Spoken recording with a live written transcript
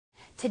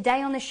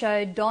Today on the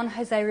show, Don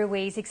Jose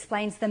Ruiz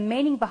explains the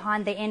meaning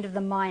behind the end of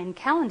the Mayan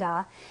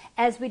calendar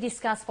as we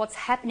discuss what's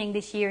happening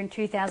this year in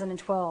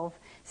 2012.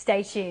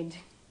 Stay tuned.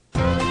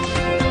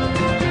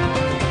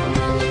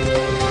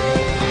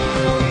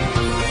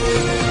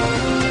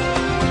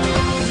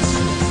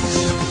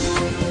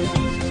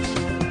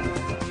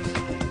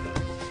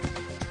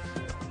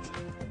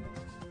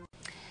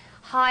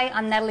 Hi,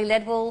 I'm Natalie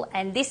Ledwell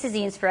and this is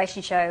The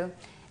Inspiration Show.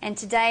 And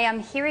today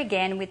I'm here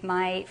again with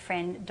my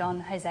friend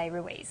Don Jose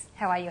Ruiz.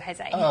 How are you,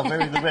 Jose? Oh,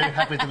 very good, very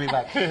happy to be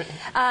back.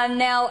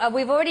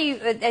 We've already,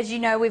 as you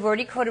know, we've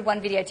already recorded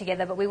one video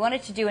together, but we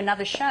wanted to do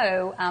another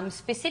show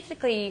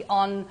specifically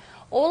on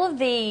all of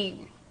the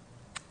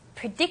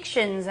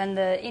predictions and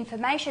the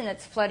information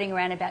that's floating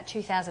around about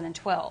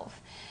 2012.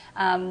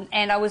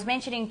 And I was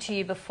mentioning to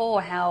you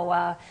before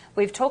how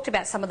we've talked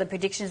about some of the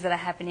predictions that are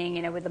happening,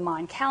 you know, with the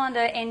Mayan calendar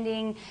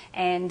ending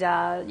and,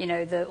 you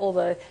know,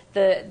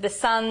 the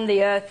sun,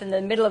 the earth and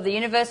the middle of the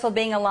universe all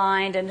being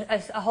aligned and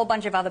a whole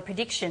bunch of other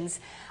predictions.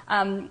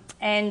 I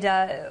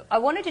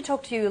wanted to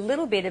talk to you a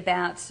little bit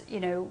about, you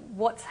know,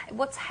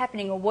 what's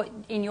happening or what,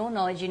 in your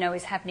knowledge, you know,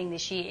 is happening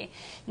this year.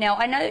 Now,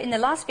 I know in the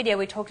last video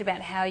we talked about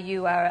how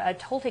you are a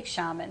Toltec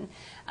shaman.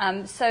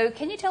 So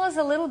can you tell us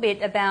a little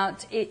bit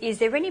about, is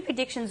there any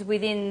predictions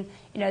within,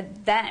 you know,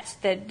 that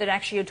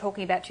actually you're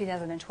talking about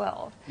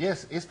 2012?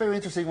 Yes, it's very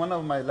interesting. One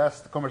of my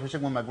last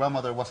conversations with my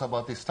grandmother was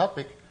about this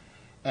topic,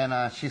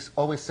 and she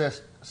always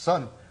says,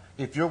 son,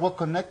 if you're well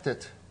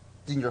connected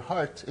in your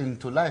heart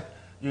into life,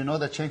 you know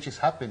that change is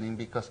happening,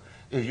 because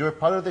if you're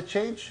part of the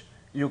change,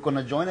 you're going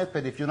to join it,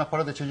 but if you're not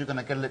part of the change, you're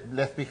going to get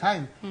left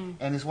behind.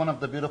 And it's one of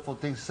the beautiful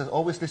things. It says,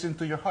 always listen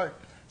to your heart.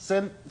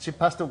 Then she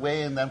passed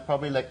away, and then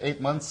probably like 8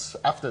 months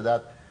after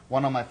that,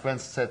 one of my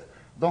friends said,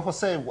 Don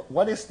Jose,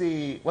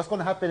 what's going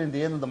to happen in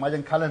the end of the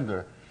Mayan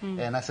calendar?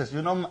 And I said,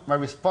 you know, my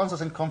response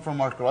doesn't come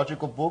from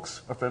archaeological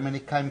books or from any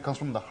kind. It comes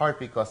from the heart,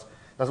 because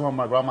that's what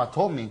my grandma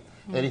told me,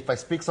 that if I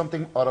speak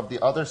something out of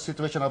the other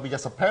situation, I'll be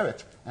just a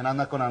parrot, and I'm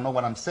not going to know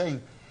what I'm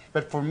saying.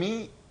 But for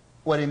me,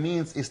 what it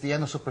means is the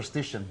end of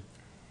superstition.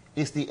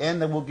 It's the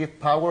end that will give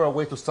power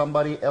away to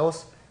somebody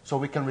else so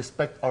we can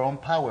respect our own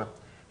power.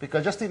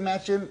 Because just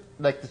imagine,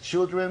 like, the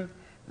children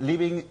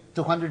living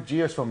 200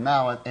 years from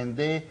now, and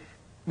they,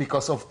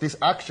 because of this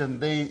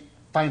action, they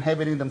find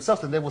heaven in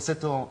themselves, and they will say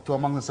to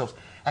among themselves,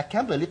 I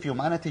can't believe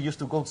humanity used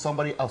to go to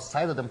somebody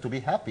outside of them to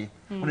be happy,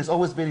 when it's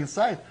always been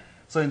inside.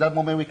 So in that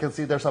moment, we can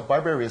see there's a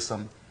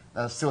barbarism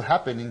still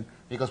happening,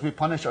 because we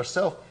punish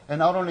ourselves. And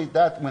not only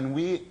that, when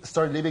we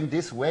start living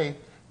this way,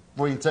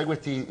 for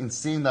integrity in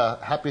seeing the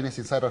happiness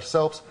inside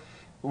ourselves,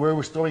 we're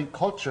restoring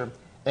culture.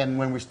 And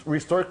when we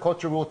restore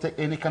culture, we will take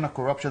any kind of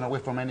corruption away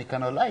from any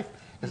kind of life,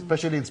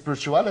 especially in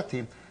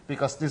spirituality,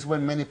 because this is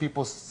when many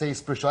people say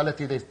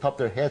spirituality, they top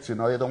their heads, you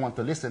know, they don't want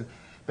to listen.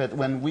 But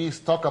when we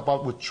talk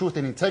about with truth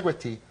and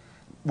integrity,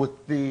 with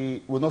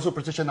no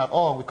superstition at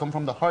all, we come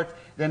from the heart,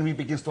 then we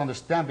begin to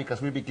understand,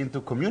 because we begin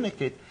to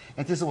communicate.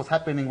 And this is what's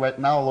happening right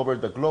now all over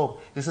the globe.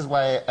 This is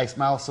why I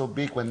smile so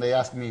big when they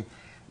ask me,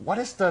 what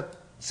is the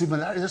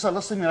similarity? There's a lot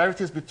of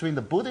similarities between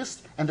the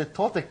Buddhists and the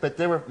Toltec, but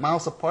they were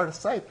miles apart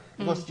aside.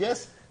 Because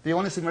yes, the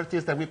only similarity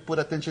is that we put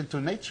attention to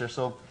nature.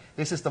 So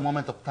this is the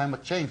moment of time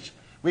of change.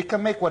 We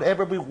can make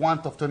whatever we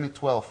want of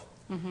 2012.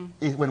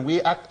 When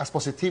we act as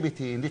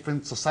positivity in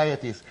different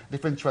societies,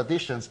 different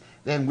traditions,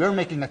 then we're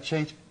making a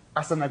change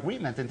as an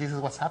agreement, and this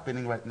is what's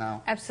happening right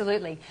now.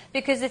 Absolutely.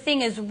 Because the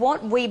thing is,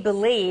 what we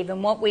believe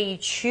and what we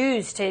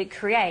choose to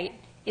create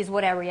is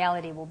what our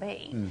reality will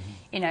be.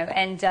 You know,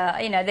 and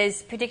you know,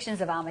 there's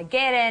predictions of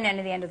Armageddon and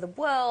the end of the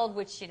world,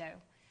 which, you know,